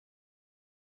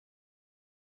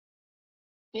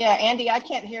Yeah, Andy, I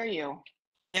can't hear you.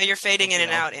 Yeah, you're fading in Okay,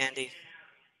 and out, Andy.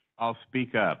 I'll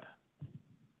speak up.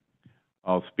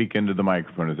 I'll speak into the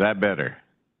microphone. Is that better?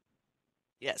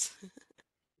 Yes.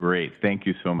 Great. Thank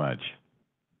you so much.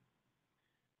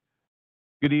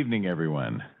 Good evening,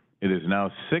 everyone. It is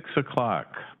now 6 o'clock.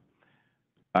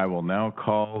 I will now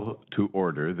call to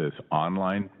order this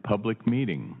online public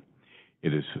meeting.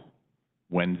 It is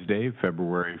Wednesday,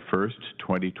 February 1st,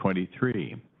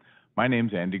 2023. My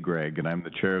name's Andy Gregg, and I'm the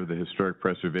chair of the Historic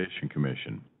Preservation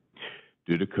Commission.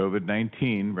 Due to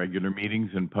COVID-19, regular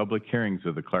meetings and public hearings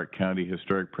of the Clark County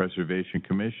Historic Preservation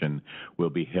Commission will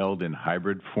be held in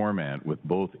hybrid format with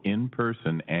both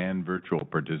in-person and virtual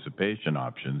participation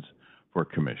options for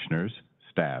commissioners,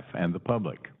 staff, and the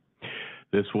public.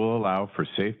 This will allow for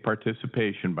safe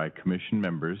participation by commission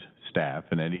members, staff,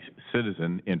 and any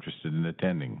citizen interested in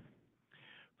attending.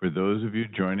 For those of you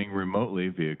joining remotely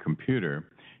via computer,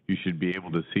 you should be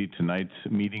able to see tonight's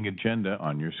meeting agenda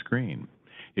on your screen.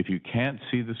 If you can't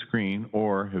see the screen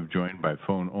or have joined by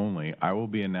phone only, I will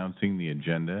be announcing the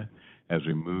agenda as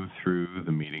we move through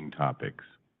the meeting topics.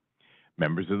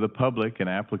 Members of the public and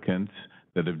applicants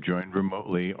that have joined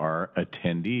remotely are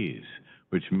attendees,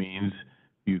 which means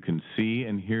you can see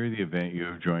and hear the event you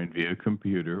have joined via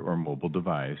computer or mobile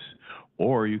device,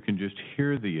 or you can just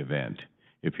hear the event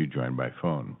if you join by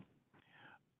phone.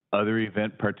 Other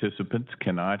event participants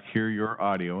cannot hear your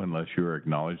audio unless you are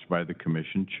acknowledged by the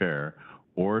commission chair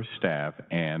or staff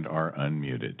and are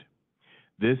unmuted.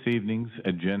 This evening's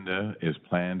agenda is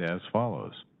planned as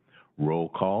follows: roll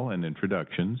call and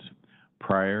introductions,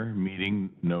 prior meeting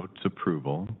notes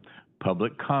approval,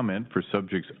 public comment for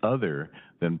subjects other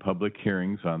than public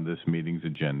hearings on this meeting's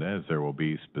agenda, as there will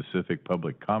be specific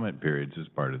public comment periods as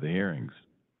part of the hearings,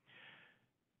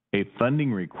 a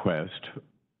funding request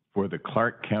for the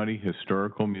Clark County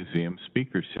Historical Museum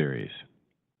Speaker Series.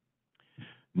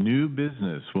 New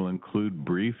business will include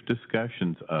brief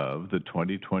discussions of the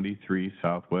 2023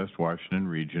 Southwest Washington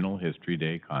Regional History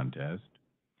Day Contest,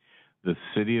 the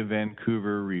City of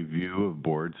Vancouver review of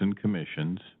boards and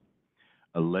commissions,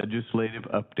 a legislative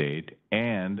update,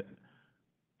 and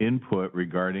input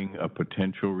regarding a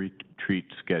potential retreat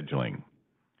scheduling.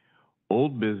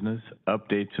 Old business,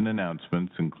 updates and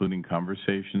announcements, including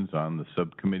conversations on the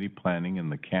subcommittee planning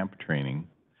and the camp training,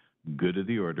 good of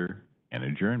the order, and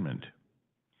adjournment.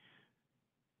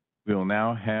 We will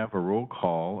now have a roll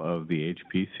call of the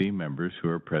HPC members who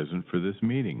are present for this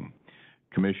meeting.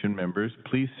 Commission members,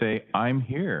 please say, "I'm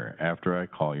here," after I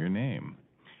call your name.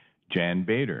 Jan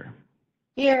Bader.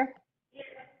 Here.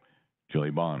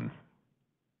 Julie Bond.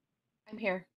 I'm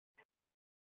here.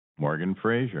 Morgan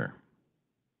Fraser.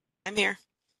 I'm here.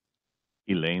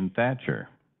 Elaine Thatcher.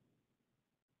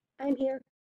 I'm here.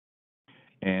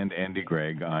 And Andy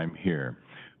Gregg, I'm here.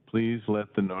 Please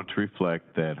let the notes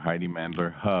reflect that Heidi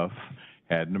Mandler Huff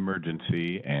had an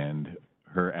emergency and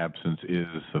her absence is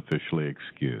officially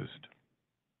excused.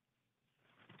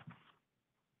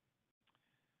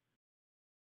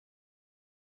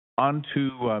 On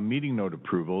to meeting note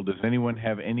approval. Does anyone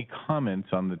have any comments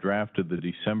on the draft of the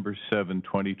December 7,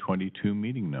 2022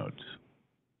 meeting notes?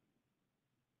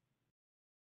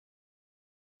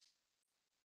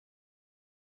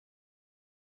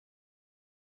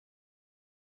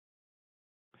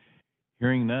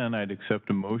 Hearing none, I'd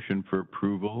accept a motion for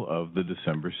approval of the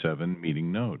December 7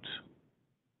 meeting notes.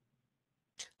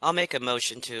 I'll make a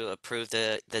motion to approve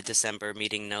the December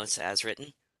meeting notes as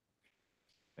written.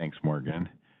 Thanks, Morgan.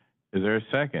 Is there a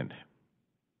second?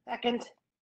 Second.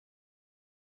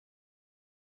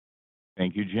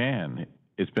 Thank you, Jan.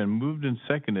 It's been moved and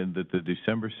seconded that the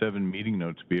December 7 meeting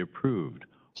notes be approved.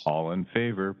 All in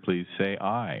favor, please say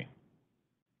aye.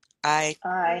 Aye.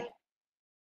 Aye.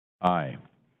 Aye.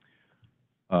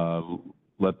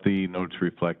 Let the notes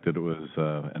reflect that it was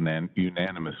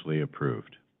unanimously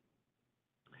approved.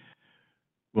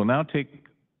 We'll now take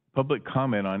public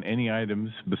comment on any items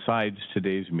besides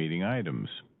today's meeting items.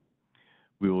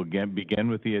 We will again begin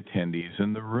with the attendees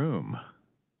in the room.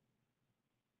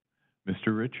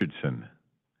 Mr. Richardson.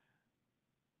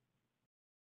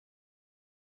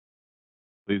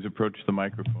 Please approach the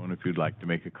microphone if you'd like to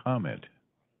make a comment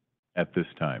at this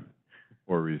time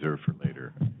or reserve for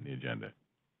later in the agenda.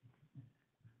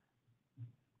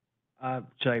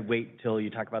 Should I wait till you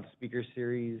talk about the speaker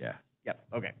series? Yeah. Yep,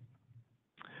 okay.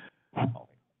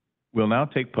 We'll now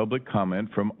take public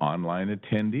comment from online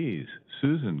attendees.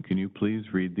 Susan, can you please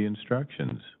read the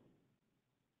instructions?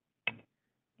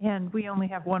 And we only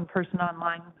have one person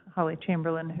online, Holly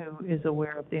Chamberlain, who is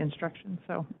aware of the instructions,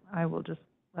 so I will just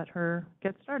let her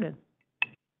get started.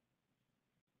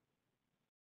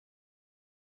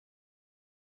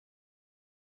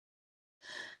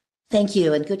 Thank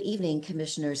you, and good evening,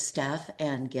 commissioners, staff,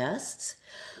 and guests.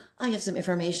 I have some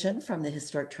information from the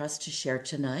Historic Trust to share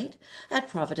tonight. At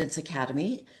Providence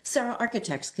Academy, Sarah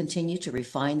Architects continue to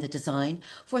refine the design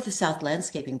for the South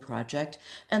Landscaping Project,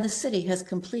 and the city has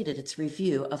completed its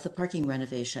review of the parking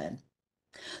renovation.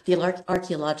 The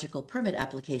archaeological permit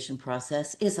application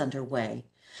process is underway.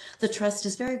 The Trust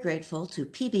is very grateful to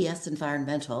PBS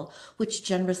Environmental, which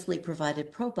generously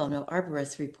provided pro bono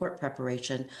arborist report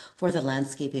preparation for the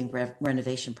landscaping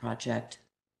renovation project.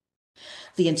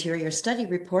 The interior study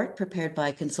report prepared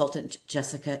by consultant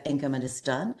Jessica Engelman is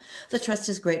done. The Trust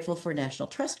is grateful for National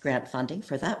Trust grant funding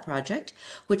for that project,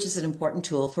 which is an important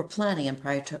tool for planning and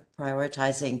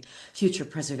prioritizing future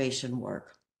preservation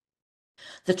work.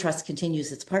 The Trust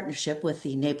continues its partnership with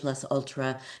the Naples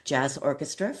Ultra Jazz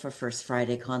Orchestra for First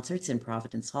Friday concerts in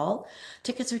Providence Hall.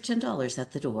 Tickets are $10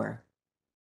 at the door.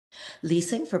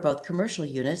 Leasing for both commercial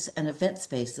units and event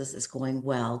spaces is going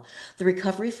well. The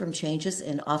recovery from changes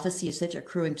in office usage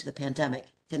accruing to the pandemic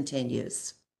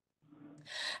continues.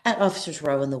 At Officers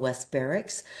Row in the West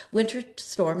Barracks, winter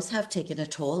storms have taken a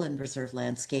toll in reserve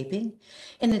landscaping.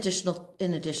 In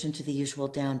addition to the usual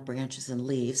downed branches and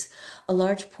leaves, a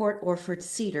large Port Orford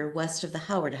cedar west of the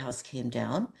Howard House came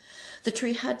down. The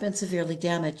tree had been severely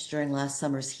damaged during last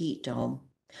summer's heat dome.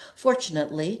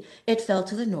 Fortunately, it fell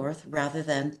to the north rather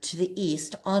than to the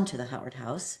east onto the Howard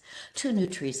House. 2 new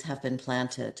trees have been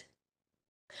planted.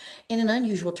 In an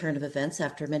unusual turn of events,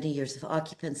 after many years of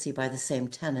occupancy by the same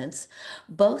tenants,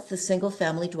 both the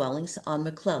single-family dwellings on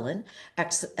McClellan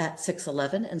at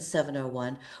 611 and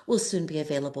 701 will soon be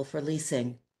available for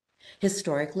leasing.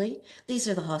 Historically, these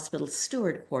are the hospital's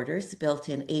steward quarters, built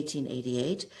in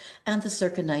 1888, and the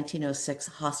circa 1906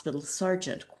 hospital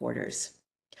sergeant quarters.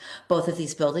 Both of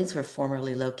these buildings were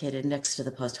formerly located next to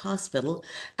the post hospital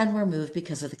and were moved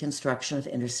because of the construction of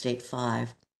Interstate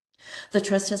 5. The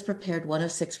Trust has prepared one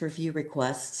of 6 review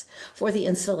requests for the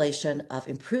installation of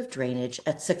improved drainage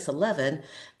at 611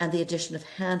 and the addition of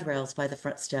handrails by the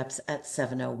front steps at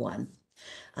 701.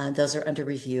 Those are under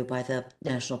review by the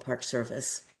National Park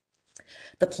Service.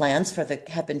 The plans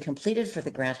have been completed for the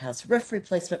Grant House roof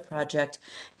replacement project,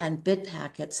 and bid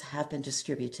packets have been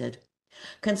distributed.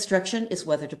 Construction is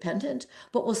weather dependent,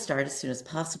 but will start as soon as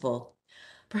possible.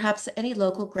 Perhaps any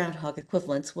local groundhog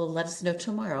equivalents will let us know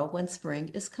tomorrow when spring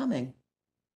is coming.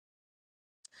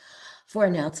 For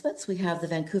announcements, we have the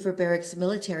Vancouver Barracks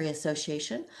Military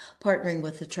Association partnering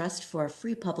with the Trust for a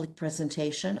free public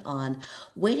presentation on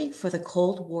Waiting for the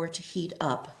Cold War to Heat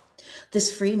Up.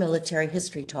 This free military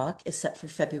history talk is set for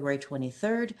February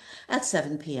 23rd at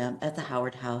 7 p.m. at the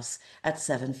Howard House at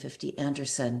 750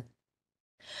 Anderson.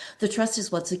 The Trust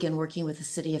is once again working with the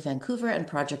City of Vancouver and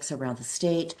projects around the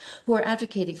state who are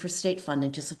advocating for state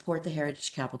funding to support the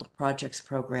Heritage Capital Projects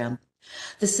program.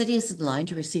 The city is in line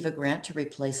to receive a grant to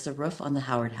replace the roof on the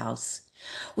Howard House.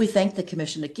 We thank the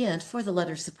Commission again for the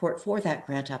letter of support for that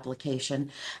grant application,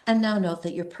 and now note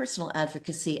that your personal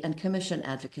advocacy and Commission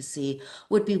advocacy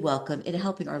would be welcome in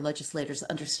helping our legislators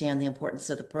understand the importance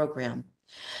of the program.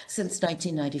 Since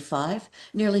 1995,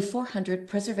 nearly 400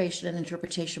 preservation and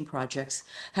interpretation projects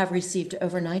have received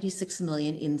over $96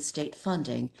 million in state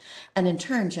funding, and in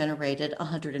turn generated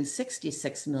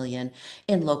 $166 million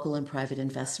in local and private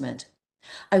investment.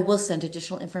 I will send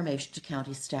additional information to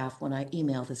county staff when I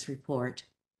email this report.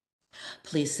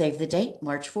 Please save the date,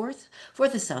 March 4th, for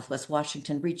the Southwest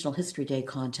Washington Regional History Day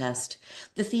contest.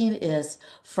 The theme is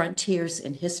Frontiers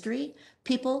in History,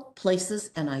 People,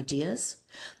 Places, and Ideas.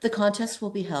 The contest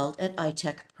will be held at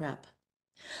iTech Prep.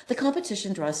 The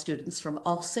competition draws students from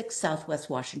all 6 Southwest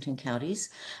Washington counties,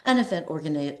 and event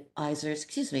organizers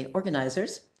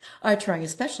are trying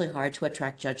especially hard to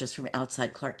attract judges from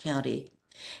outside Clark County.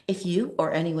 If you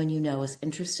or anyone you know is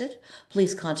interested,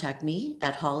 please contact me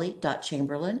at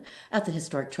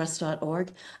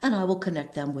holly.chamberlain@thehistorictrust.org, and I will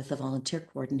connect them with the volunteer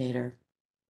coordinator.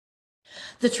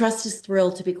 The Trust is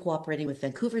thrilled to be cooperating with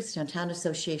Vancouver's Downtown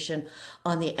Association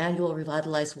on the annual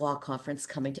Revitalize Walk Conference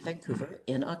coming to Vancouver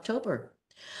in October.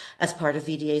 As part of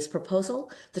VDA's proposal,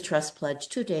 the Trust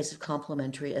pledged 2 days of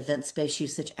complimentary event space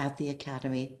usage at the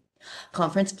Academy.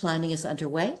 Conference planning is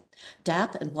underway.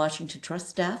 DAP and Washington Trust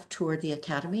staff toured the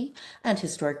Academy and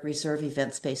Historic Reserve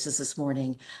event spaces this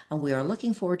morning, and we are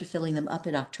looking forward to filling them up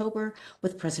in October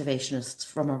with preservationists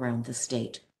from around the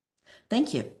state.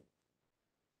 Thank you.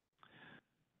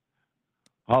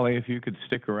 Holly, if you could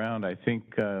stick around, I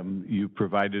think you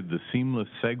provided the seamless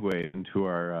segue into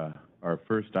our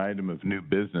first item of new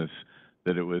business,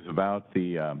 that it was about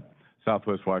the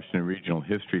Southwest Washington Regional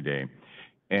History Day.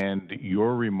 And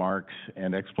your remarks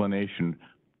and explanation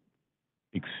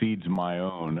exceeds my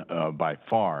own by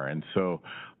far. And so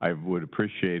I would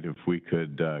appreciate if we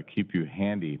could keep you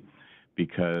handy,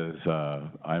 because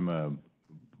I'm a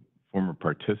former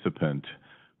participant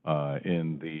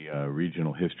in the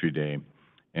Regional History Day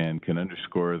and can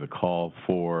underscore the call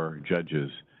for judges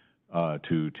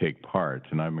to take part.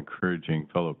 And I'm encouraging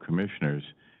fellow commissioners,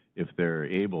 if they're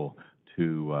able,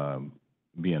 to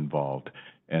be involved.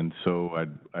 And so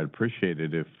I'd appreciate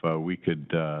it if we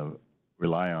could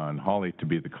rely on Holly to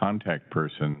be the contact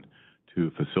person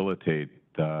to facilitate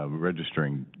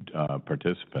registering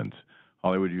participants.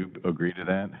 Holly, would you agree to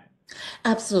that?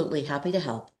 Absolutely happy to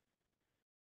help.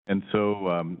 And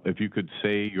so if you could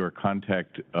say your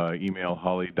contact email,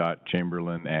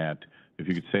 holly.chamberlain at, if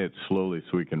you could say it slowly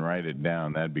so we can write it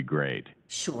down, that'd be great.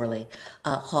 Surely.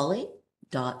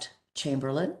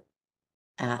 Holly.chamberlain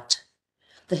at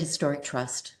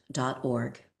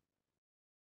thehistorictrust.org.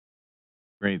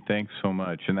 Great, thanks so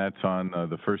much. And that's on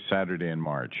the first Saturday in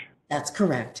March. That's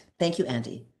correct. Thank you,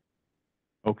 Andy.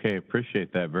 Okay,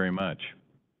 appreciate that very much.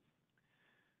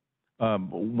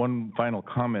 One final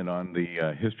comment on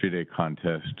the History Day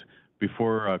contest.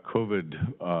 Before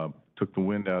COVID took the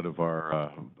wind out of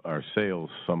our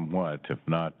sails somewhat, if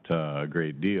not a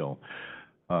great deal,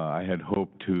 I had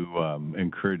hoped to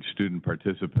encourage student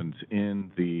participants in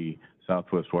the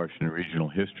Southwest Washington Regional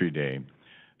History Day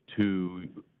to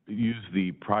use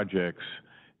the projects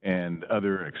and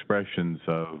other expressions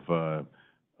of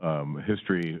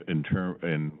history in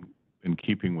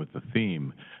keeping with the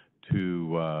theme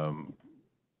to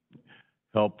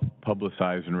help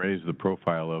publicize and raise the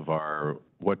profile of our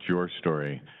What's Your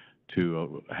Story,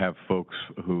 to have folks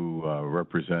who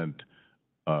represent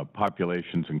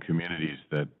populations and communities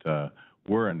that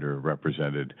were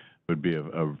underrepresented would be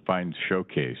a fine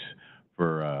showcase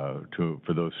for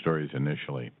those stories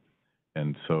initially.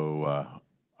 And so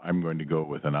I'm going to go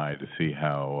with an eye to see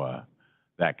how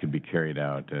that could be carried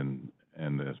out and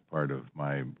as part of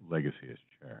my legacy as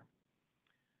chair.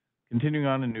 Continuing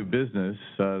on in new business,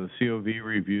 the COV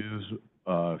reviews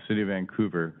City of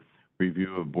Vancouver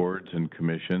review of boards and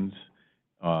commissions.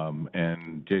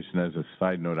 And Jason, as a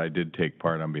side note, I did take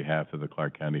part on behalf of the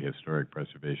Clark County Historic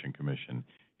Preservation Commission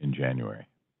in January.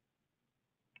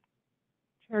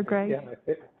 Chair Gregg?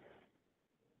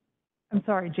 I'm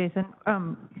sorry, Jason.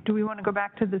 Do we want to go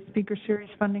back to the speaker series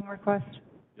funding request?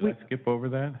 Did I skip over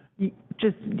that?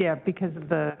 Just, yeah, because of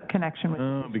the connection with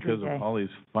Oh, History because Day. of Holly's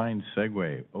fine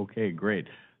segue. Okay, great.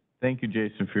 Thank you,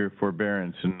 Jason, for your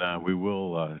forbearance, and we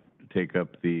will take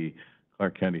up the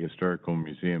Clark County Historical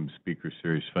Museum Speaker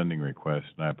Series funding request,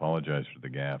 and I apologize for the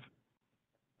gaffe.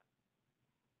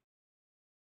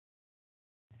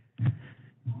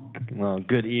 Well,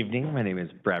 good evening. My name is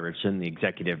Brad Richardson, the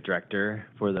Executive Director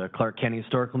for the Clark County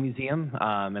Historical Museum.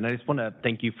 And I just want to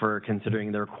thank you for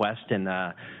considering the request. And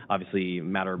obviously, a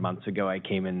matter of months ago, I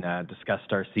came and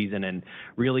discussed our season. And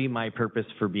really, my purpose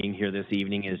for being here this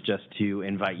evening is just to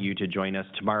invite you to join us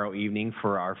tomorrow evening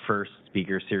for our first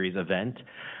Speaker Series event.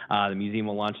 The museum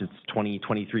will launch its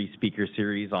 2023 Speaker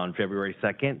Series on February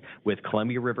 2nd with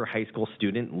Columbia River High School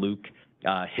student Luke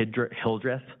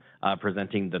Hildreth,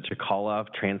 presenting the Chickasaw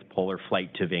Transpolar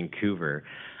Flight to Vancouver.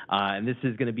 And this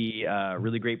is going to be a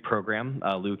really great program.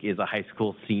 Luke is a high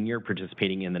school senior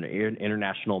participating in the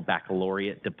International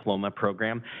Baccalaureate Diploma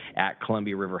program at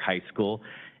Columbia River High School.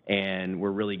 And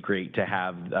we're really great to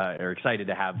have, or excited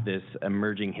to have this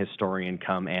emerging historian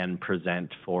come and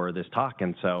present for this talk.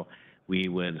 And so we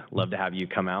would love to have you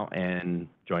come out and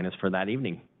join us for that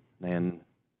evening. And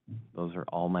those are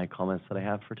all my comments that I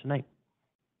have for tonight.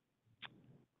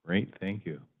 Great, thank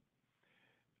you.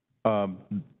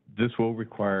 This will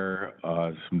require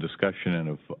some discussion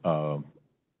and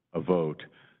a vote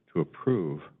to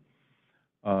approve.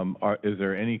 Is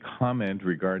there any comment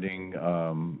regarding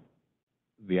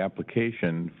the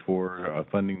application for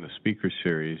funding the speaker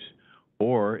series?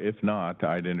 Or if not,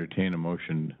 I'd entertain a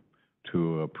motion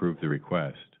to approve the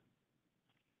request.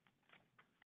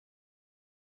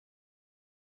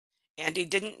 Andy,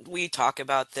 didn't we talk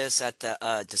about this at the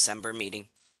December meeting?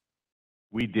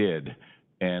 We did.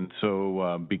 And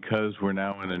so because we're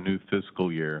now in a new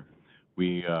fiscal year,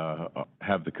 we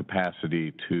have the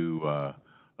capacity to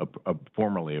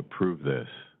formally approve this.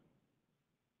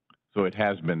 So it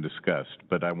has been discussed,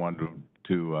 but I wanted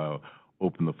to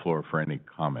open the floor for any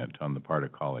comment on the part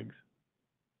of colleagues.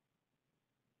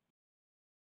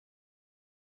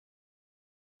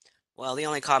 Well, the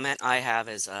only comment I have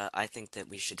is I think that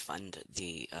we should fund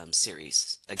the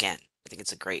series again. I think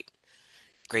it's a great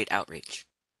outreach.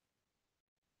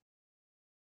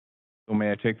 So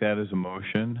may I take that as a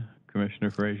motion,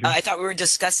 Commissioner Frazier? I thought we were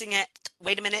discussing it.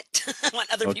 Wait a minute. I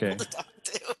want other people Okay. to talk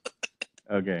to.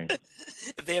 Okay,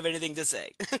 If they have anything to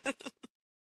say,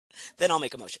 then I'll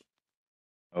make a motion.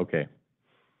 okay.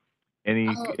 Any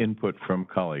I'll- input from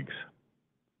colleagues?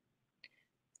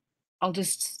 I'll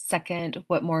just second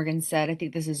what Morgan said. I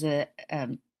think this is a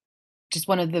just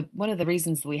one of the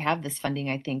reasons that we have this funding,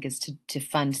 I think, is to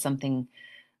fund something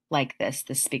like this.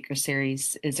 This speaker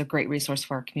series is a great resource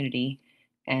for our community,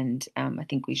 and I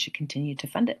think we should continue to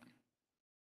fund it.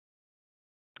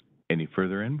 Any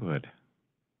further input?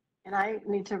 And I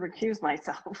need to recuse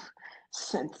myself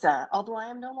since, although I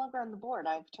am no longer on the board,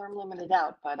 I've term limited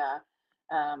out, but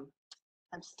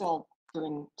I'm still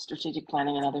doing strategic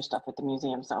planning and other stuff at the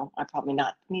museum, so I probably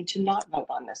need to not vote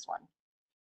on this one.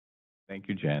 Thank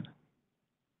you, Jan.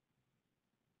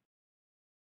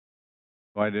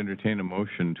 So I'd entertain a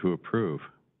motion to approve.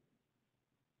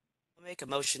 I'll make a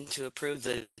motion to approve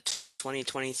the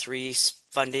 2023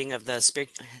 funding of the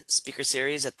speaker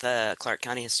series at the Clark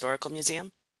County Historical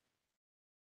Museum.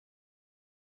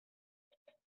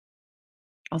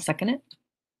 I'll second it.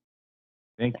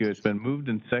 Thank you. It's been moved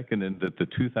and seconded that the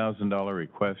 $2,000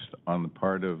 request on the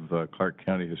part of Clark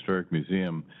County Historic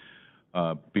Museum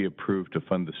be approved to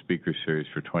fund the speaker series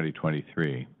for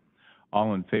 2023.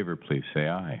 All in favor, please say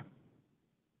aye.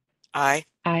 Aye.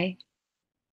 Aye.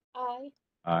 Aye.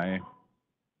 Aye.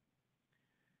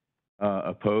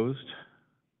 Opposed?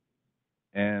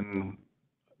 And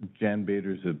Jan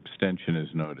Bader's abstention is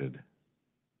noted.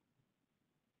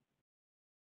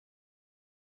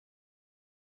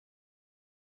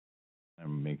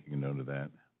 I'm making a note of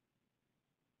that.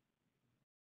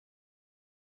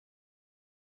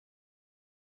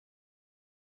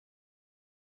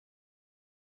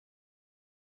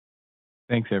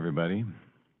 Thanks, everybody.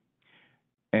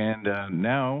 And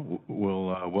now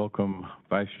we'll welcome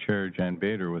Vice Chair Jan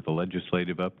Bader with a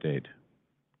legislative update.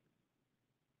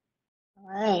 All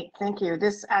right, thank you.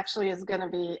 This actually is going to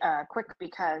be quick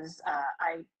because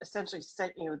I essentially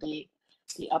sent you the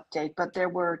update, but there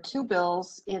were two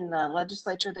bills in the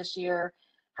legislature this year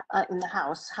in the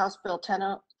House Bill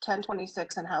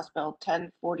 1026 and House Bill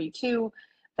 1042,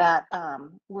 that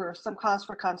were some cause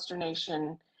for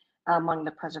consternation among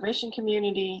the preservation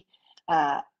community.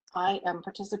 I am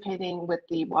participating with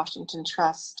the Washington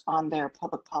Trust on their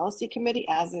public policy committee,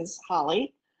 as is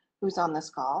Holly, who's on this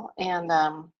call. And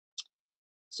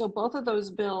so both of those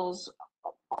bills,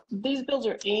 these bills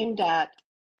are aimed at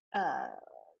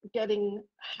getting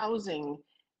housing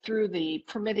through the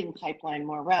permitting pipeline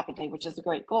more rapidly, which is a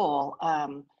great goal.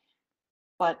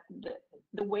 But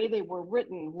the way they were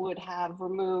written would have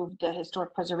removed the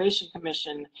Historic Preservation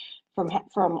Commission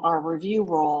from our review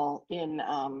role in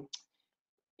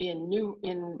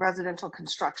residential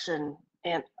construction,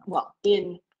 and well,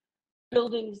 in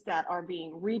buildings that are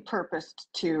being repurposed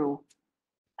to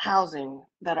housing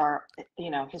that are,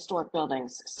 historic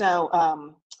buildings. So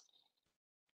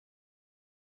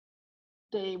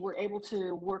they were able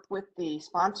to work with the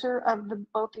sponsor of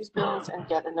both these bills and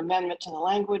get an amendment to the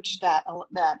language that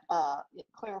it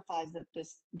clarifies that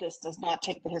this does not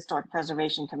take the Historic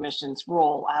Preservation Commission's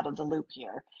role out of the loop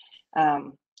here.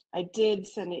 I did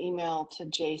send an email to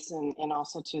Jason and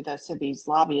also to the city's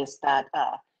lobbyists that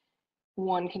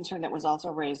one concern that was also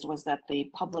raised was that the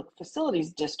public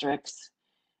facilities districts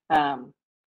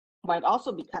might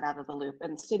also be cut out of the loop.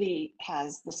 And the city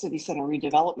has the City Center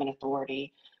Redevelopment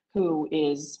Authority, who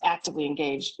is actively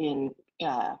engaged in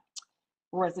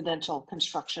residential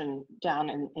construction down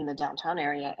in the downtown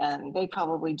area. And they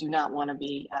probably do not want to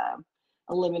be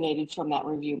eliminated from that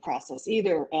review process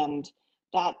either. And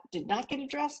that did not get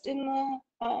addressed in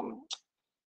the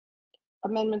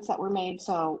amendments that were made.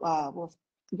 So,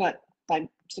 but I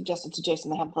suggested to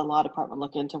Jason to have the law department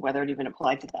look into whether it even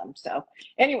applied to them. So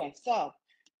anyway, so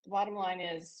the bottom line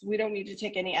is we don't need to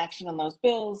take any action on those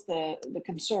bills. The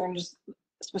concerns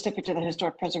specific to the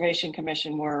Historic Preservation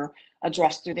Commission were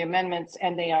addressed through the amendments,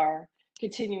 and they are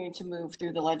continuing to move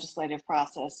through the legislative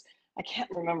process. I can't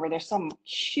remember, there's some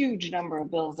huge number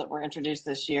of bills that were introduced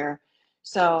this year.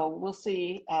 So we'll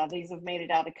see. These have made it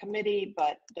out of committee,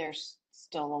 but there's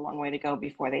still a long way to go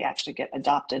before they actually get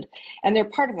adopted. And they're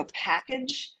part of a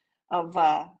package of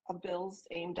bills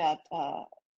aimed at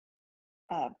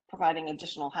providing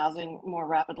additional housing more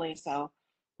rapidly. So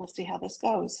we'll see how this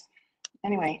goes.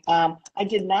 Anyway, I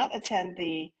did not attend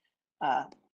the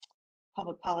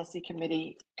Public Policy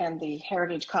Committee and the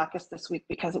Heritage Caucus this week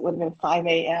because it would have been 5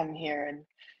 a.m. here, and it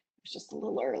was just a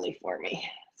little early for me.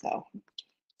 So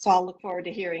I'll look forward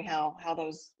to hearing how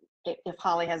those, if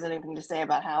Holly has anything to say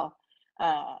about how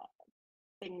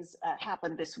things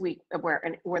happened this week,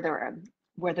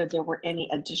 whether there were any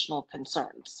additional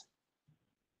concerns.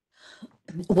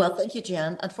 Well, thank you,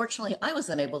 Jan. Unfortunately, I was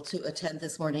unable to attend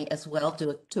this morning as well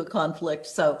due to a conflict,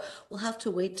 so we'll have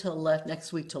to wait till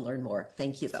next week to learn more.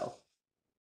 Thank you, though.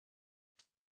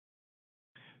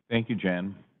 Thank you,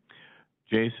 Jan.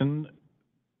 Jason,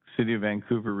 City of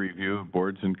Vancouver review of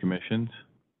boards and commissions.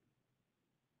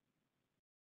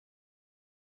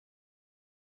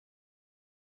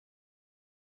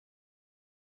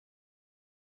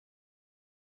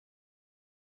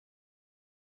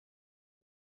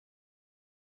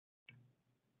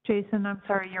 Jason, I'm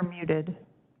sorry, you're muted.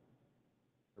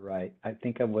 Right. I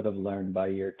think I would have learned by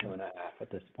year 2.5 at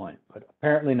this point, but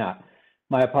apparently not.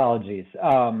 My apologies.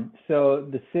 So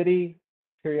the city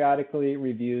periodically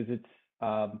reviews its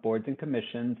boards and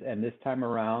commissions, and this time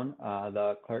around,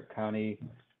 the Clark County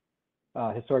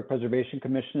Historic Preservation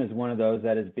Commission is one of those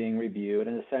that is being reviewed.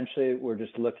 And essentially, we're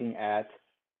just looking at,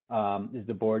 is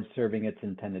the board serving its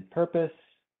intended purpose?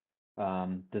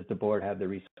 Does the board have the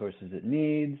resources it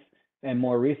needs? And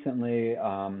more recently,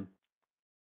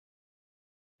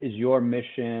 is your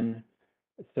mission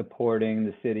supporting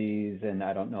the cities? And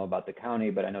I don't know about the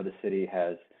county, but I know the city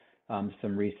has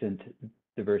some recent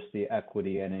diversity,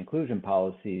 equity, and inclusion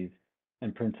policies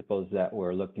and principles that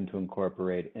we're looking to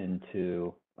incorporate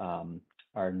into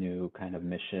our new kind of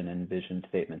mission and vision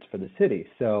statements for the city.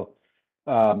 So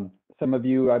some of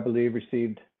you, I believe,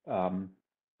 received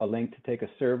a link to take a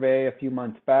survey a few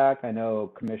months back. I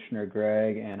know Commissioner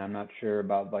Gregg, and I'm not sure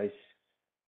about Vice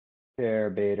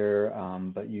Chair Bader,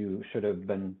 but you should have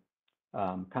been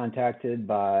contacted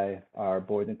by our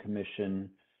board and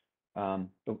commission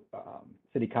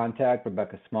city contact,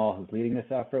 Rebecca Small, who's leading this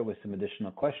effort, with some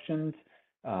additional questions.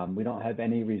 We don't have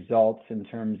any results in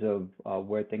terms of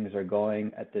where things are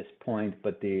going at this point,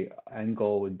 but the end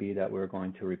goal would be that we're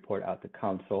going to report out to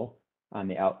council on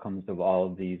the outcomes of all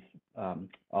of these,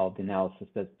 all of the analysis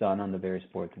that's done on the various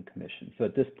boards and commissions. So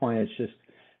at this point, it's just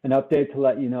an update to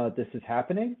let you know that this is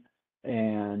happening.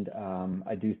 And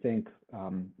I do think,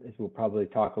 as we'll probably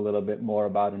talk a little bit more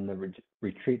about in the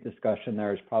retreat discussion,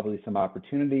 there's probably some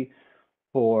opportunity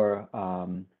for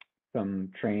some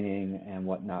training and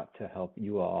whatnot to help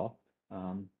you all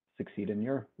succeed in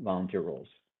your volunteer roles.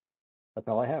 That's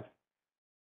all I have.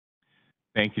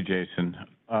 Thank you, Jason.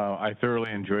 I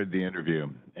thoroughly enjoyed the interview,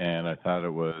 and I thought it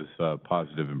was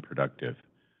positive and productive.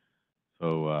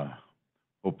 So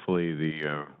hopefully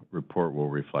the report will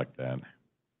reflect that.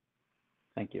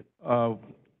 Thank you.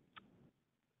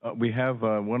 We have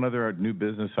one other new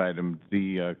business item,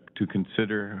 to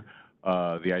consider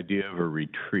the idea of a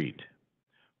retreat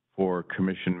for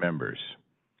commission members.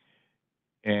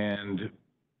 And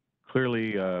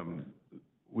clearly,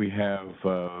 we have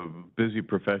busy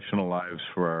professional lives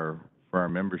for our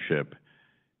membership.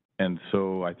 And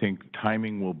so I think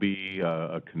timing will be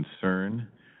a concern.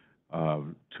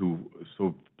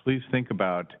 So please think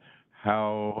about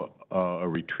how a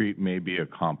retreat may be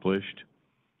accomplished.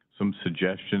 Some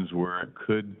suggestions where it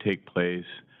could take place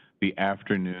the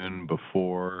afternoon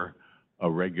before a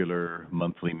regular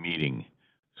monthly meeting,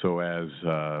 so as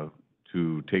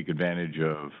to take advantage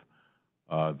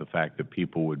of the fact that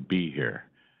people would be here.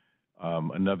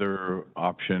 Another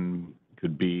option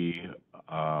could be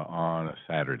on a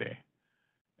Saturday.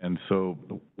 And so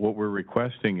what we're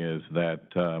requesting is that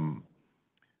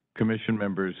commission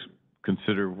members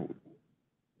consider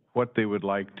what they would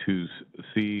like to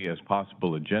see as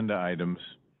possible agenda items,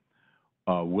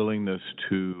 willingness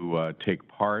to take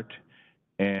part,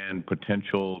 and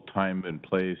potential time and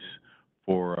place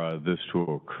for this to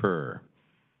occur.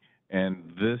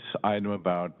 And this item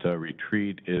about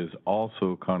retreat is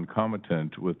also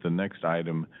concomitant with the next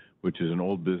item, which is an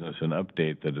old business and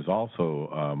update that is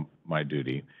also my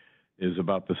duty, is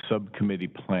about the subcommittee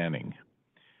planning.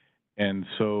 And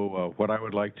so what I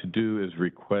would like to do is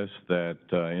request that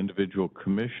individual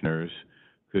commissioners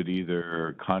could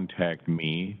either contact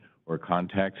me or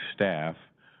contact staff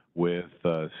with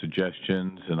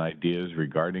suggestions and ideas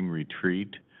regarding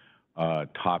retreat,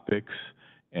 topics,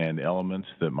 and elements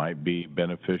that might be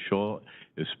beneficial,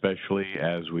 especially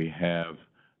as we have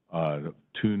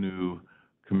 2 new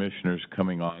commissioners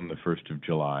coming on the 1st of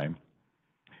July,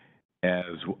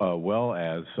 as well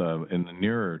as in the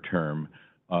nearer term,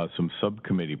 some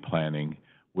subcommittee planning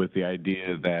with the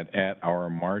idea that at our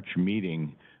March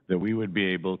meeting that we would be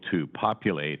able to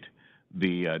populate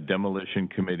the demolition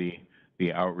committee,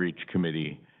 the outreach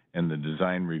committee, and the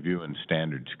design review and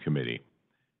standards committee.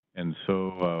 And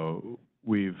so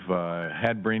we've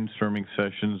had brainstorming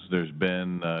sessions. There's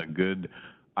been good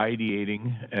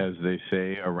ideating, as they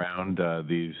say, around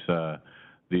these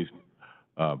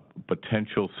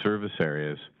potential service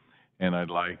areas. And I'd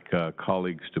like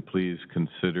colleagues to please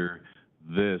consider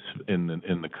this in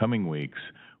the coming weeks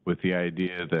with the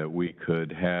idea that we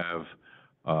could have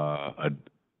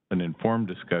an informed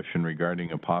discussion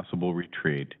regarding a possible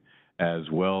retreat, as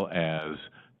well as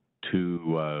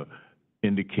to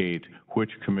indicate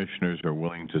which commissioners are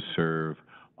willing to serve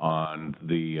on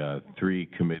the 3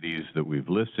 committees that we've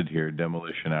listed here: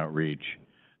 demolition, outreach,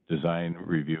 design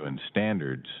review, and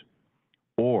standards,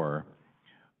 or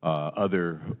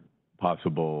other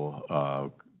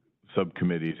possible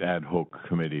subcommittees, ad hoc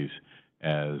committees,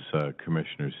 as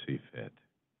commissioners see fit.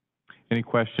 Any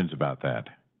questions about that?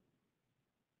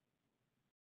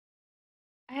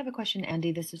 I have a question,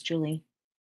 Andy. This is Julie.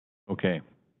 Okay.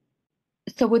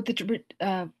 So with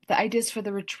the ideas for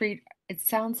the retreat, it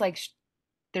sounds like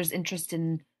there's interest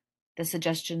in the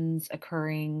suggestions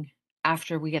occurring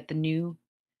after we get the new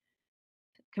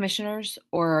commissioners,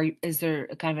 or is there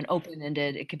a kind of an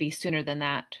open-ended, it could be sooner than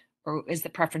that, or is the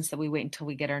preference that we wait until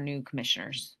we get our new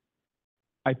commissioners?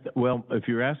 Well, if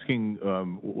you're asking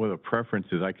what a preference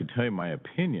is, I could tell you my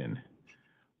opinion.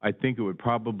 I think it would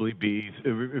probably be,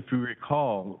 if you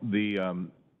recall,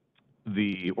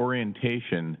 the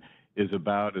orientation is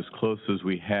about as close as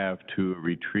we have to a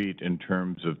retreat in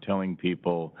terms of telling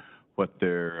people what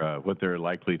they're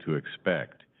likely to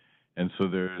expect. And so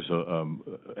there's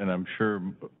and I'm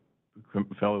sure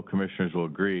fellow commissioners will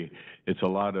agree, it's a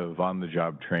lot of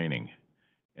on-the-job training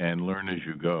and learn as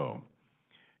you go.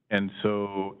 And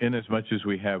so in as much as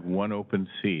we have one open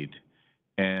seat,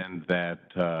 and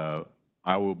that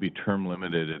I will be term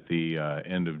limited at the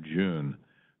end of June,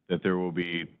 that there will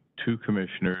be 2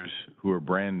 commissioners who are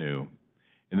brand new,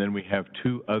 and then we have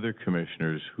 2 other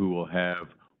commissioners who will have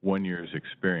 1 year's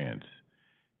experience.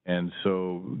 And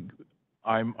so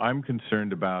I'm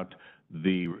concerned about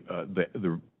the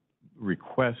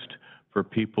request for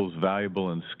people's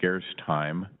valuable and scarce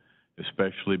time,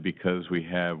 especially because we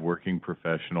have working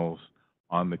professionals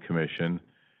on the commission.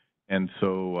 And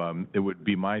so it would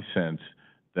be my sense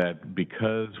that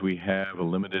because we have a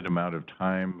limited amount of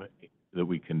time that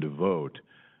we can devote,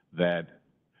 that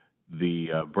the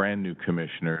brand new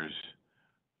commissioners,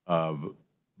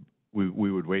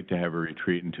 we would wait to have a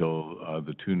retreat until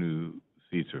the 2 new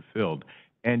seats are filled.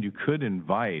 And you could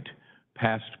invite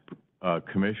past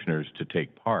commissioners to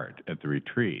take part at the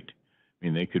retreat. I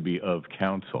mean, they could be of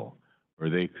council, or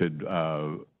they could,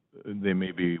 they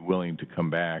may be willing to come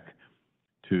back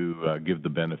to give the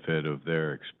benefit of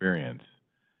their experience.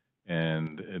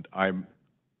 And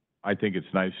I think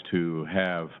it's nice to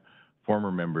have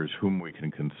former members whom we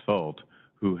can consult,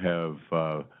 who have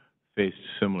faced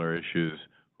similar issues,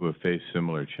 who have faced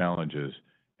similar challenges,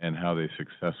 and how they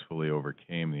successfully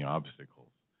overcame the obstacles.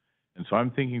 And so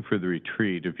I'm thinking for the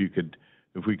retreat, if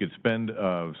we could spend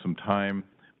some time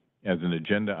as an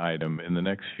agenda item in the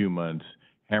next few months,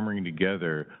 hammering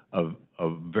together a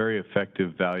very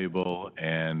effective, valuable,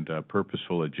 and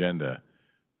purposeful agenda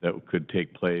that could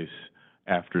take place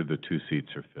after the 2 seats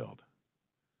are filled.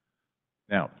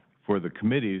 Now, for the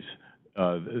committees,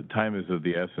 time is of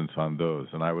the essence on those,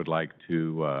 and I would like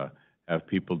to have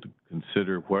people to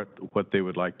consider what they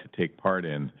would like to take part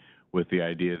in, with the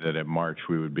idea that in March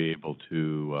we would be able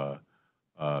to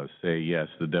say, yes,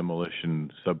 the demolition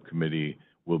subcommittee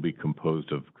will be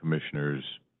composed of commissioners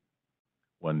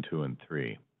 1, 2, and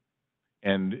 3.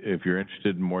 And if you're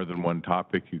interested in more than one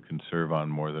topic, you can serve on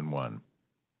more than one.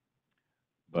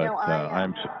 But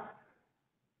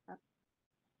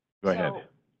go ahead.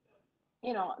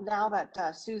 You know, now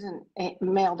that Susan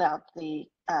mailed out the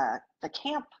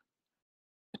camp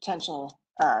potential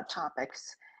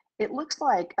topics, it looks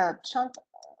like a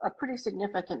pretty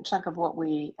significant chunk of what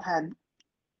we had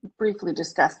briefly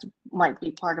discussed might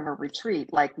be part of a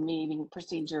retreat, like meeting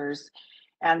procedures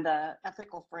and the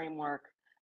ethical framework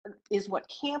is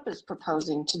what camp is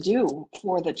proposing to do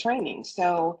for the training.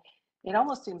 So it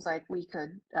almost seems like we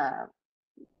could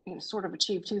sort of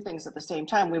achieve 2 things at the same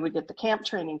time. We would get the camp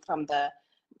training from the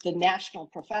national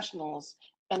professionals,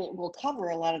 and it will cover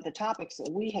a lot of the topics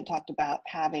that we had talked about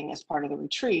having as part of the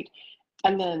retreat.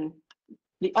 And then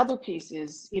the other piece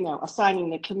is, assigning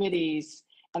the committees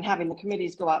and having the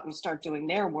committees go out and start doing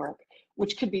their work,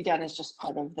 which could be done as just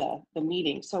part of the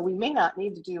meeting. So we may not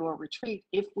need to do a retreat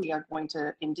if we are going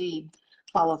to indeed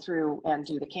follow through and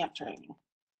do the camp training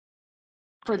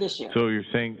for this year. So you're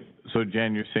saying,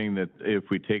 Jan, you're saying that if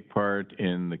we take part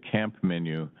in the camp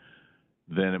menu,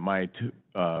 then it might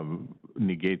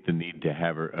negate the need to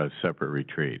have a separate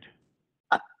retreat.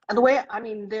 And the way,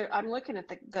 I'm looking at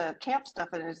the camp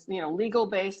stuff, and it's, legal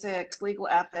basics, legal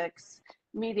ethics,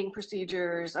 meeting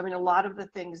procedures. A lot of the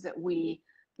things that we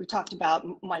talked about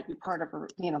might be part of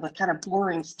the kind of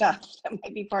boring stuff that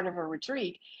might be part of a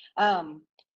retreat.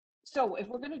 So if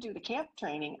we're going to do the camp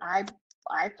training, I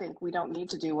think we don't need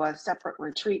to do a separate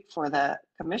retreat for the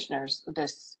commissioners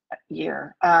this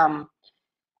year.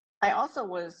 I also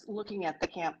was looking at the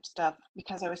camp stuff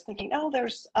because I was thinking, oh,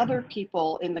 there's other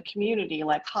people in the community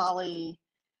like Holly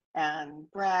and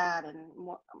Brad and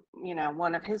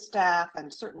one of his staff,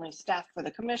 and certainly staff for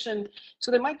the commission.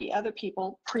 So there might be other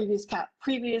people, previous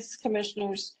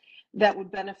commissioners, that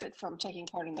would benefit from taking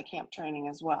part in the camp training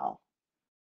as well.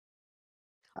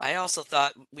 I also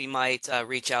thought we might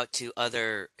reach out to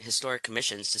other historic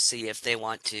commissions to see if they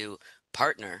want to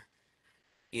partner,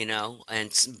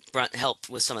 and help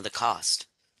with some of the cost.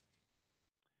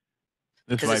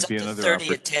 This Because it's might up be to another 30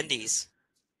 attendees.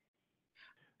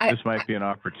 This might be an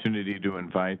opportunity to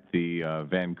invite the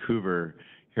Vancouver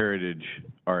Heritage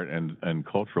Art and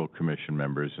Cultural Commission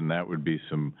members, and that would be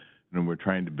some, we're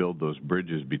trying to build those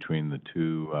bridges between the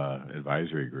two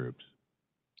advisory groups.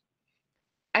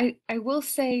 I will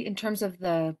say, in terms of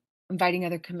the inviting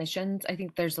other commissions, I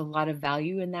think there's a lot of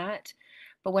value in that.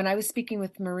 But when I was speaking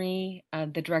with Marie,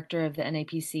 the director of the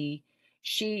NAPC,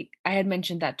 I had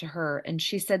mentioned that to her, and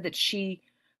she said that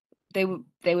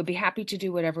they would be happy to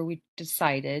do whatever we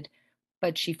decided,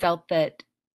 but she felt that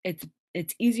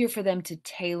it's easier for them to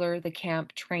tailor the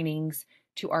camp trainings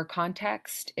to our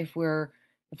context if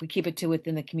we keep it to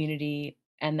within the community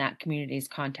and that community's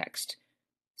context.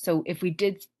 So if we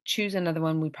did choose another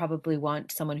one, we probably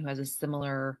want someone who has a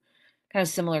similar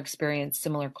experience,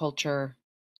 similar culture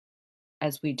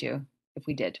as we do, if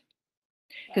we did.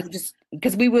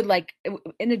 Because we would like,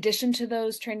 in addition to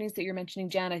those trainings that you're mentioning,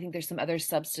 Jan, I think there's some other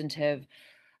substantive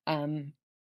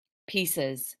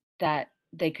pieces that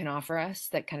they can offer us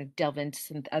that kind of delve into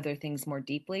some other things more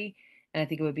deeply. And I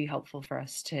think it would be helpful for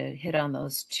us to hit on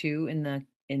those too in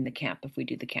the camp if we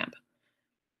do the camp.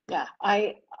 Yeah,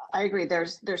 I agree.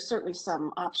 There's certainly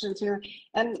some options here.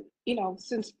 And,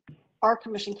 since our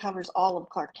commission covers all of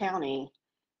Clark County,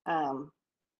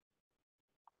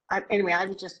 anyway, I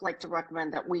would just like to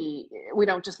recommend that we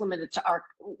don't just limit it to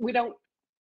we don't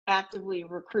actively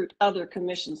recruit other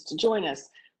commissions to join us,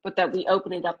 but that we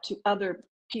open it up to other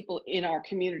people in our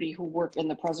community who work in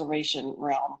the preservation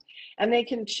realm. And they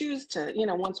can choose to,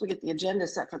 once we get the agenda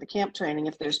set for the camp training,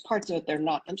 if there's parts of it they're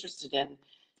not interested in,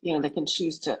 they can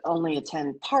choose to only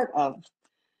attend part of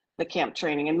the camp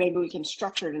training. And maybe we can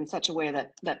structure it in such a way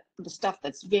that the stuff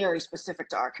that's very specific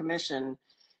to our commission,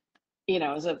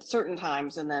 is at certain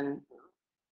times, and then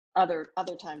other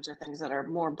times are things that are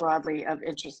more broadly of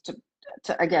interest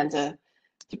to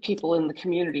people in the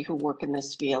community who work in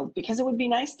this field, because it would be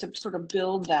nice to sort of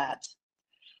build that,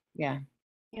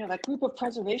 that group of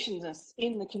preservationists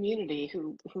in the community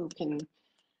who can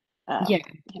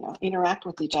interact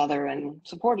with each other and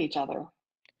support each other.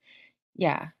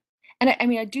 Yeah. And I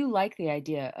mean, I do like the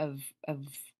idea of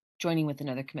joining with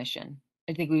another commission.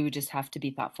 I think we would just have to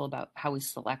be thoughtful about how we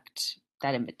select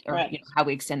that or Right. how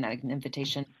we extend that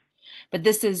invitation. But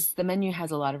the menu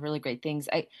has a lot of really great things.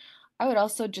 I would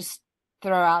also just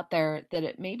throw out there that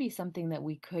it may be something that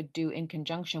we could do in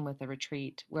conjunction with a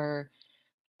retreat where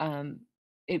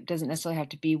it doesn't necessarily have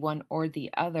to be one or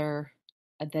the other,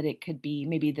 that it could be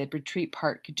maybe the retreat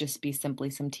part could just be simply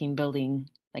some team building,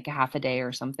 like a half a day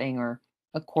or something, or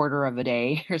a quarter of a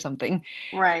day or something.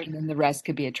 Right. And then the rest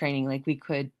could be a training. Like we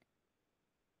could,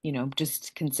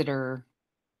 just consider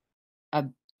a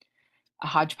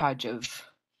hodgepodge of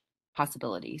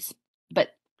possibilities.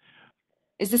 But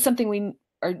is this something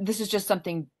or this is just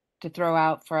something to throw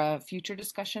out for a future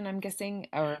discussion, I'm guessing,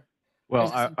 or?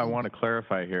 Well, I want to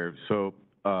clarify here. So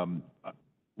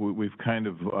we've kind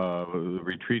of, the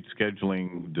retreat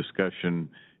scheduling discussion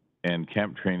and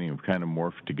camp training have kind of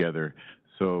morphed together.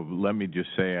 So let me just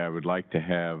say I would like to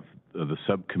have the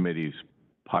subcommittees,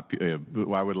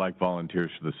 I would like volunteers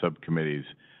for the subcommittees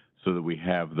so that we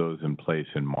have those in place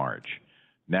in March.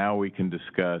 Now we can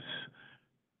discuss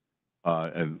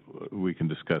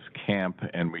camp,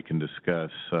 and we can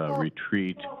discuss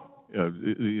retreat,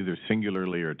 either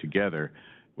singularly or together,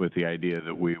 with the idea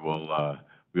that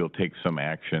we'll take some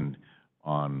action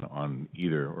on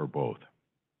either or both.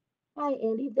 Hi,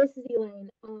 Andy. This is Elaine.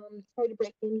 Sorry to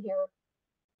break in here.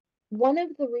 One of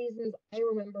the reasons I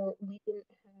remember we didn't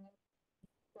have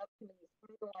subcommittees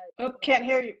finalized. Oh, can't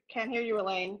hear you. Can't hear you,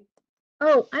 Elaine.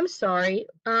 Oh, I'm sorry.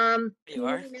 Can You you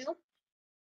are? hear me now?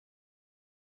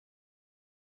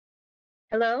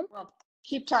 Hello? Well,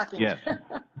 keep talking. Yes.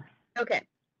 Okay.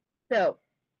 So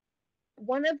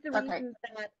one of the Okay. reasons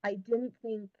that I didn't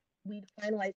think we'd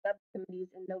finalize subcommittees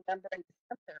in November and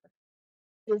December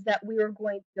is that we were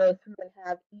going to go through and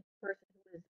have each person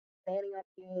who was planning on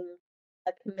being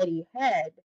a committee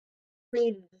head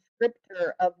create a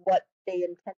descriptor of what they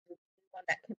intended to do on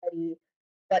that committee,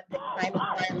 what the time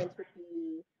requirements would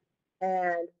be,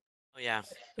 and Oh yeah, what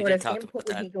we sort did of talk input about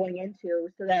would that. be going into,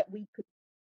 so that we could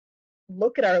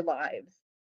look at our lives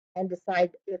and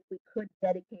decide if we could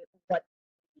dedicate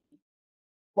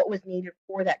what was needed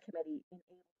for that committee in a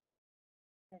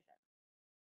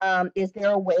decision. Is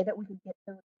there a way that we could get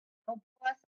those to us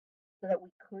so that we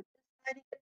could decide to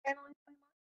get finalized by March?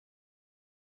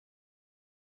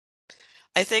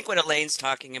 I think what Elaine's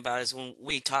talking about is when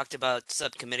we talked about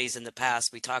subcommittees in the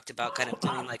past, we talked about kind of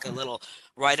doing like a little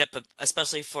write-up,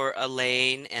 especially for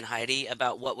Elaine and Heidi,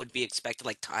 about what would be expected,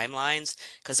 like timelines,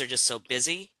 because they're just so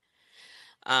busy.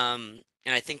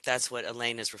 And I think that's what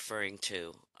Elaine is referring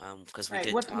to, because we Right,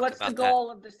 did talk what's the about that. goal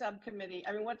of the subcommittee?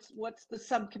 I mean, what's the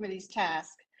subcommittee's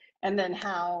task? And then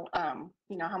how, how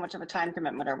much of a time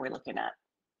commitment are we looking at?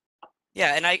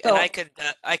 Yeah, and So,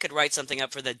 I could write something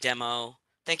up for the demo.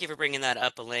 Thank you for bringing that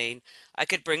up, Elaine. I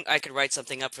could write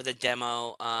something up for the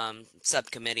demo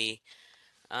subcommittee,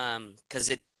 because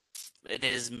it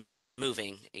is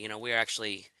moving. You know, we're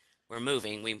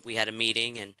moving. We had a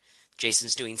meeting and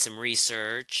Jason's doing some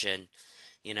research and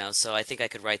so I think I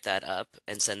could write that up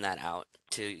and send that out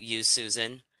to you,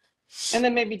 Susan. and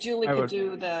then maybe Julie I could would-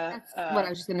 do the, That's what I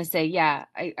was just gonna say. Yeah,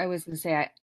 I was gonna say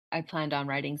I planned on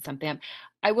writing something up.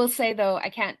 I will say though,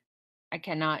 I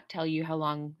cannot tell you how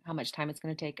much time it's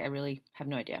gonna take. I really have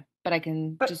no idea. But I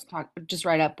can But- just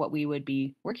write up what we would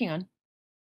be working on.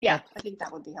 yeah, That's- I think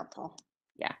that would be helpful.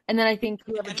 Yeah. And then I think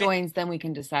whoever And joins, then we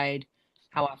can decide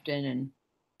how often and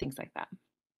things like that.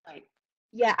 Right.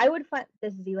 Yeah, I would find,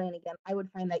 this is Elaine again, I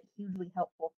would find that hugely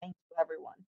helpful. Thank you,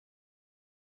 everyone.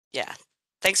 yeah,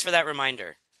 thanks for that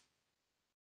reminder.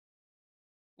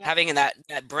 Yeah. Having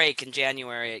that break in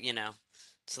January,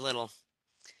 it's a long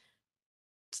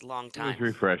It was time.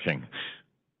 refreshing.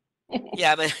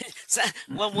 Yeah, but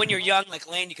well, when you're young like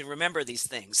Lane, you can remember these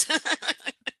things.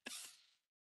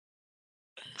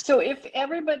 So if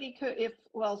everybody could,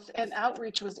 and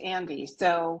outreach was Andy,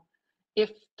 so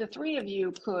if the three of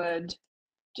you could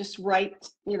just write,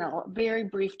 a very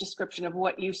brief description of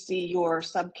what you see your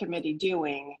subcommittee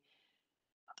doing,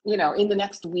 in the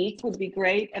next week would be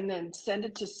great, and then send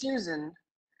it to Susan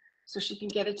so she can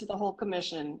get it to the whole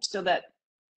commission so that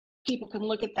people can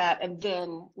look at that and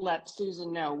then let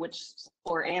Susan know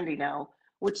or Andy know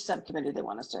which subcommittee they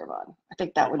want to serve on. I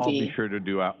think that would I'll be. be sure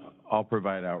to I'll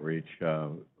provide outreach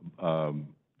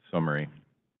summary.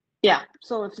 Yeah,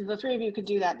 so if the three of you could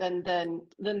do that, then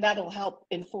that'll help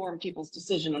inform people's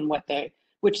decision on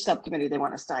which subcommittee they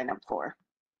want to sign up for.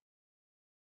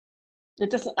 It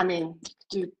doesn't,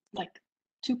 do like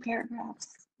 2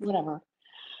 paragraphs, whatever.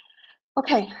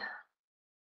 Okay.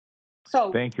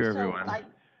 So. Thank you, everyone.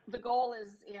 The goal is,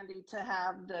 Andy, to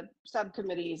have the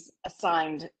subcommittees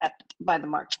assigned by the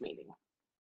March meeting.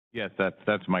 Yes,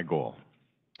 that's my goal.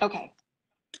 Okay.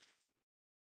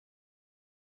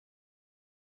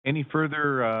 Any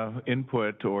further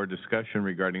input or discussion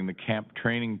regarding the camp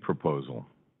training proposal?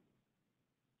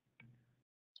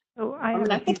 So I mean,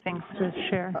 have I a few think- things to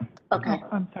share. Okay. Oh,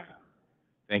 I'm sorry.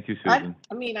 Thank you, Susan.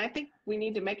 I think we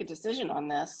need to make a decision on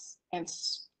this and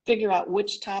figure out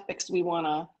which topics we want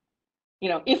to,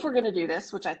 if we're going to do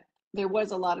this, which there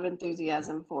was a lot of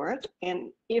enthusiasm for it.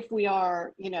 And if we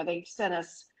are, they sent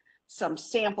us some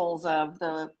samples of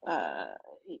the,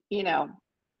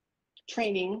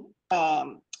 training,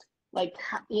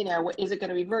 is it going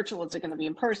to be virtual? Is it going to be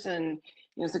in person?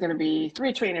 Is it going to be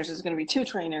 3 trainers? Is it going to be 2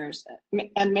 trainers?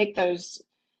 And make those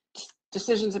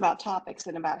decisions about topics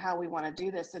and about how we want to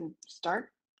do this and start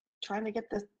trying to get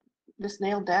this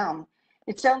nailed down.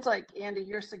 It sounds like, Andy,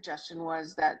 your suggestion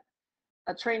was that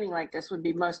a training like this would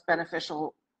be most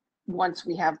beneficial once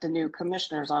we have the new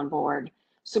commissioners on board.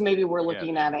 So maybe we're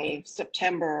looking at a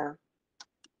September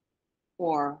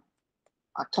or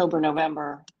October,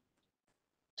 November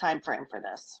timeframe for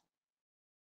this.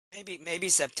 Maybe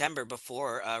September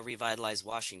before Revitalize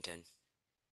Washington.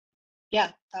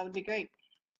 Yeah, that would be great.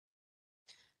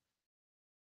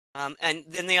 And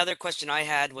then the other question I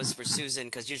had was for Susan,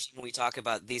 because usually when we talk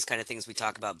about these kind of things, we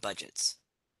talk about budgets.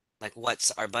 Like, what's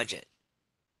our budget?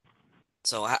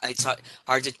 So it's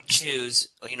hard to choose,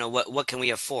 what can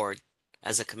we afford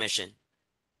as a commission?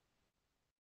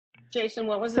 Jason,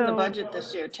 what was in the So- budget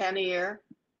this year? 10 a year?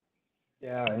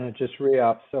 Yeah, and it just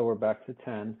re-upped, so we're back to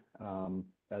 10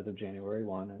 as of January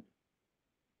 1.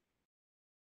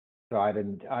 So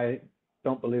I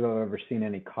don't believe I've ever seen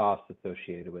any costs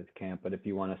associated with camp, but if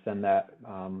you want to send that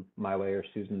my way or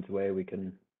Susan's way, we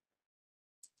can.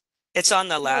 It's on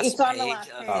the last It's on the page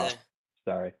last of page. the.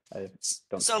 Sorry, I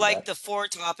don't So see like that. the 4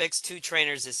 topics, 2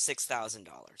 trainers is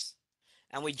 $6,000.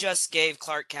 And we just gave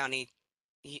Clark County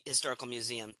Historical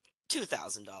Museum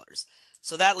 $2,000.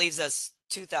 So that leaves us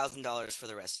 $2,000 for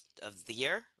the rest of the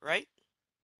year, right?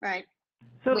 Right.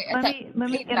 So Wait, I let thought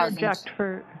me 8,000. interject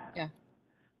for, Yeah.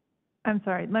 I'm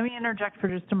sorry, let me interject for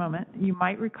just a moment. You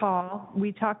might recall,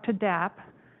 we talked to DAP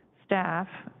staff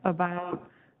about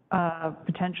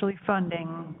potentially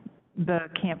funding the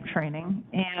camp training,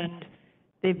 and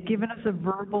they've given us a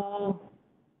verbal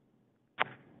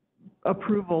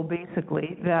approval,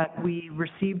 basically, that we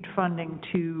received funding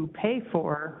to pay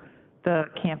for the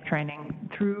camp training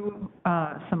through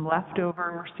some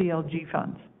leftover CLG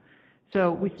funds.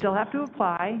 So we still have to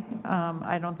apply.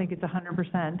 I don't think it's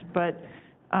 100%, but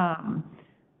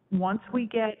once we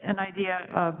get an idea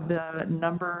of the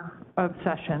number of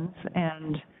sessions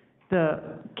and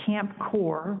the camp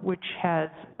core, which has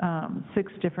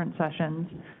 6 different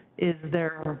sessions, is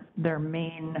their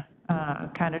main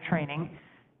kind of training,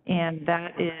 and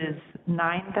that is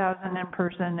 9,000 in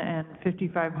person and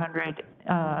 5,500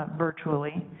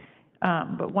 virtually.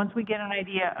 But once we get an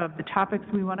idea of the topics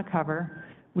we want to cover,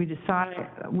 we decide,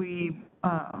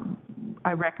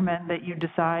 I recommend that you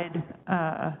decide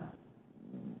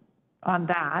on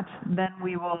that. Then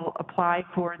we will apply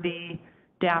for the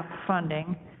DAP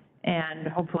funding, and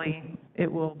hopefully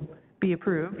it will be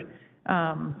approved.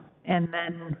 And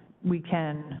then we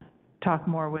can talk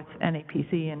more with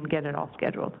NAPC and get it all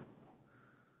scheduled.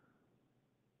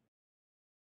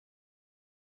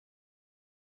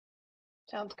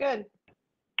 Sounds good.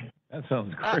 That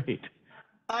sounds great.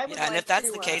 I would Yeah, and like if that's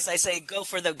to, the case, I say go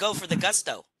for the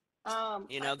gusto.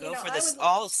 Go for this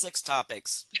all 6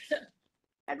 topics.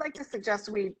 I'd like to suggest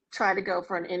we try to go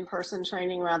for an in-person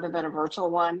training rather than a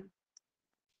virtual one.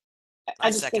 I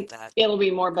just second think that. it'll be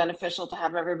more beneficial to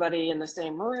have everybody in the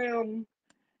same room.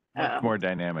 Much more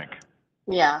dynamic.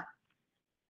 Yeah.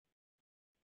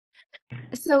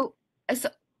 So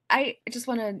I just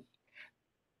want to,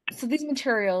 so these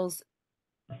materials,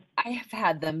 I have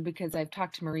had them because I've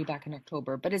talked to Marie back in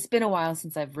October, but it's been a while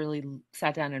since I've really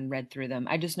sat down and read through them.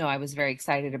 I just know I was very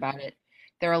excited about it.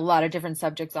 There are a lot of different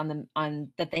subjects on them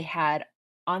that they had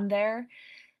on there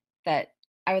that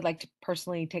I would like to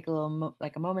personally take a little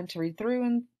like a moment to read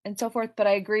through and so forth. But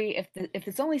I agree, if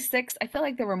it's only 6, I feel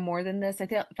like there were more than this.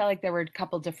 Felt like there were a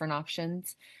couple different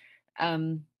options.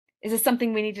 Is this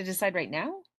something we need to decide right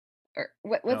now? Or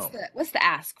what's the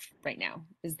ask right now?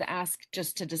 Is the ask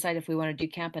just to decide if we want to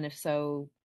do camp, and if so,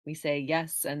 we say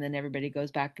yes, and then everybody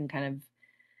goes back and kind of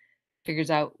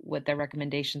figures out what their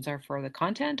recommendations are for the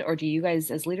content? Or do you guys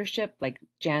as leadership, like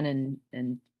Jan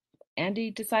and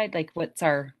Andy, decide like what's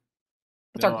our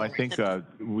No, I think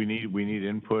we need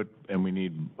input, and we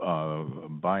need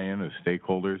buy-in of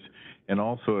stakeholders, and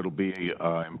also it'll be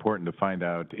important to find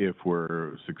out if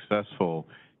we're successful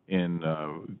in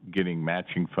getting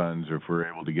matching funds, or if we're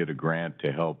able to get a grant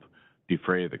to help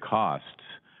defray the costs.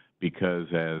 Because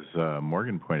as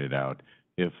Morgan pointed out,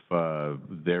 if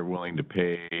they're willing to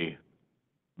pay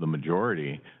the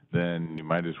majority, then you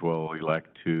might as well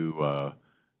elect to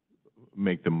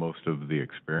make the most of the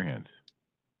experience.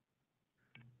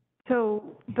 So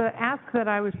the ask that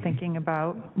I was thinking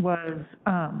about was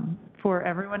for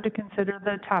everyone to consider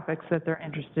the topics that they're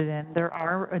interested in. There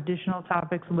are additional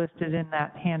topics listed in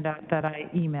that handout that I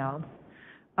emailed.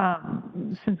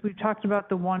 Since we've talked about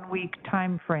the 1-week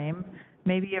time frame,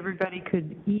 maybe everybody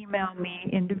could email me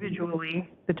individually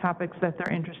the topics that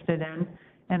they're interested in,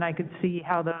 and I could see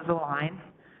how those align.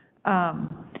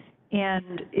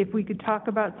 And if we could talk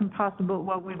about some possible,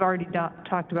 well, we've already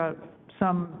talked about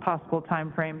some possible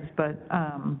timeframes, but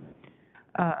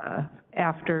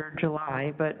after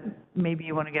July, but maybe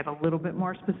you want to get a little bit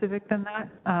more specific than that.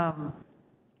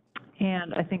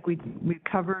 And I think we've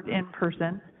covered in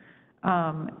person,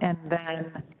 and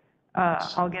then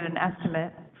I'll get an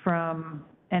estimate from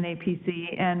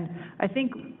NAPC, and I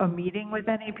think a meeting with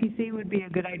NAPC would be a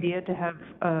good idea to have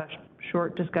a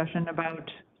short discussion about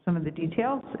some of the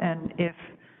details, and if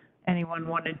anyone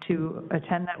wanted to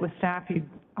attend that with staff, you'd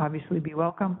obviously be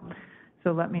welcome.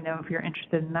 So let me know if you're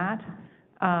interested in that.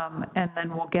 And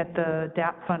then we'll get the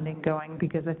DAP funding going,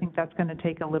 because I think that's going to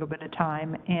take a little bit of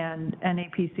time. And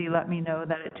NAPC let me know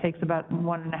that it takes about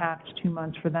 1.5 to 2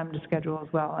 months for them to schedule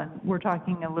as well. And we're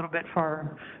talking a little bit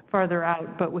farther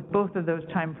out, but with both of those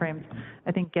timeframes,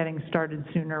 I think getting started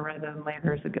sooner rather than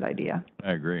later is a good idea.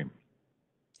 I agree.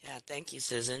 Yeah, thank you,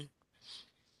 Susan.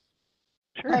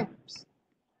 Sure.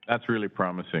 That's really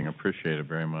promising. Appreciate it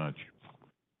very much.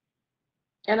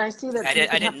 And I see that I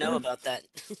didn't know about that.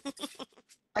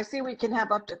 I see we can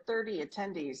have up to 30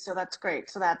 attendees, so that's great.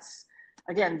 So that's,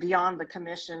 again, beyond the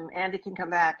commission. Andy can come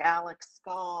back, Alex,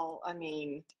 Skull, I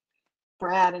mean,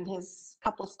 Brad and his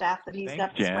couple staff that he's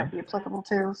got, this might be applicable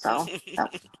to, so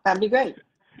that'd be great.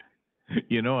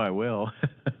 You know I will.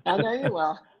 I know you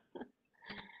will.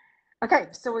 Okay,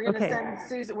 so we're gonna Okay. send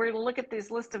Susan, we're gonna look at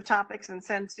this list of topics and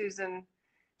send Susan. Do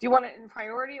you want it in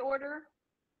priority order?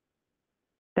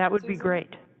 That would be Susan?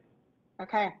 great.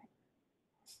 Okay.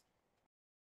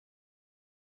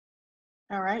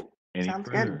 All right, Any sounds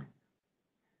good. further?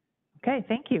 Okay,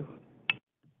 thank you.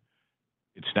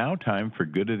 It's now time for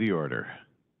good of the order.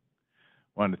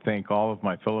 I want to thank all of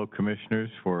my fellow commissioners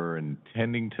for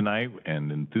attending tonight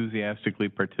and enthusiastically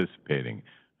participating.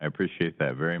 I appreciate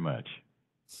that very much.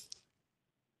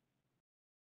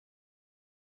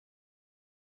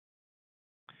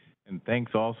 And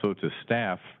thanks also to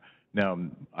staff. Now,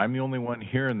 I'm the only one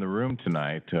here in the room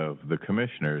tonight of the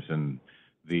commissioners, and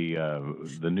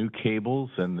the new cables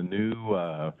and the new,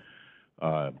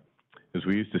 as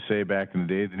we used to say back in the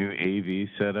day, the new AV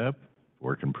setup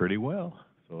working pretty well.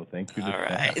 So thank you to All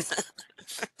staff.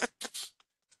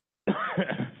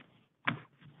 right.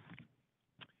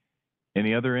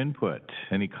 Any other input?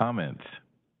 Any comments?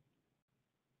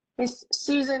 Hey,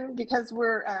 Susan, because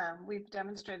we've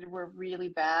demonstrated we're really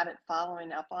bad at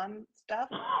following up on stuff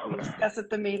we discuss at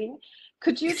the meeting.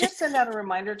 Could you just send out a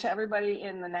reminder to everybody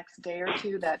in the next day or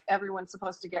two that everyone's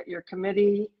supposed to get your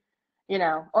committee,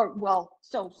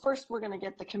 so first we're gonna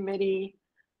get the committee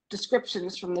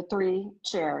descriptions from the 3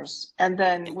 chairs, and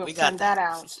then we'll We got send that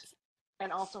out.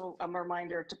 And also a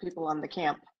reminder to people on the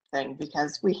camp thing,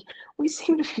 because we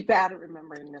seem to be bad at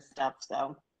remembering this stuff,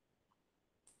 so.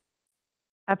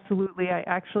 Absolutely. I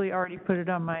actually already put it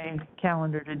on my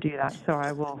calendar to do that, so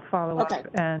I will follow Okay. up.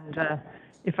 And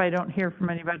if I don't hear from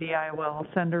anybody, I will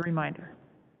send a reminder.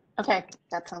 Okay,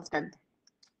 that sounds good.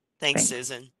 Thanks, Thanks.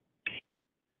 Susan.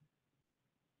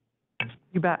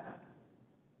 You bet.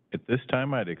 At this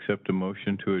time, I'd accept a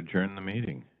motion to adjourn the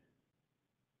meeting.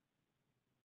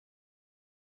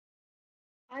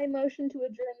 I motion to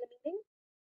adjourn the meeting.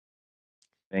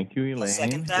 Thank you, I'll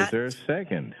second Elaine. Is that. there a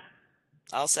second?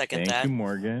 I'll second Thank that. you,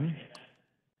 Morgan.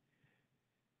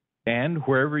 And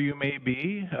wherever you may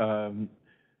be,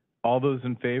 all those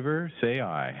in favor, say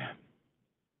aye.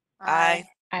 Aye.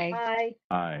 I Aye.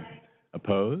 Aye.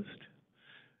 Opposed?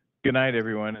 Good night,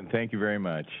 everyone, and thank you very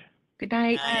much. good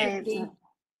night. Night. Right.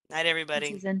 Night,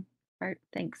 everybody. Susan, Art,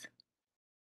 thanks.